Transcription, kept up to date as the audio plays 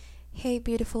Hey,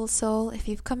 beautiful soul. If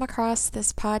you've come across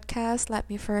this podcast, let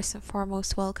me first and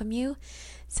foremost welcome you.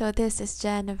 So, this is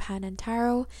Jen of Hanan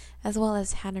Tarot as well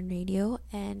as Hanan Radio,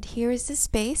 and here is the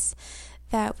space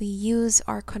that we use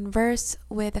or converse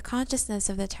with the consciousness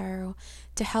of the tarot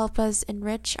to help us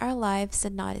enrich our lives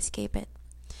and not escape it.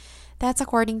 That's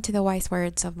according to the wise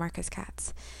words of Marcus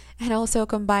Katz, and also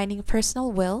combining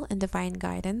personal will and divine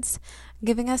guidance,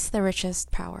 giving us the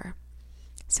richest power.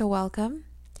 So, welcome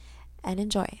and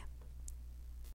enjoy.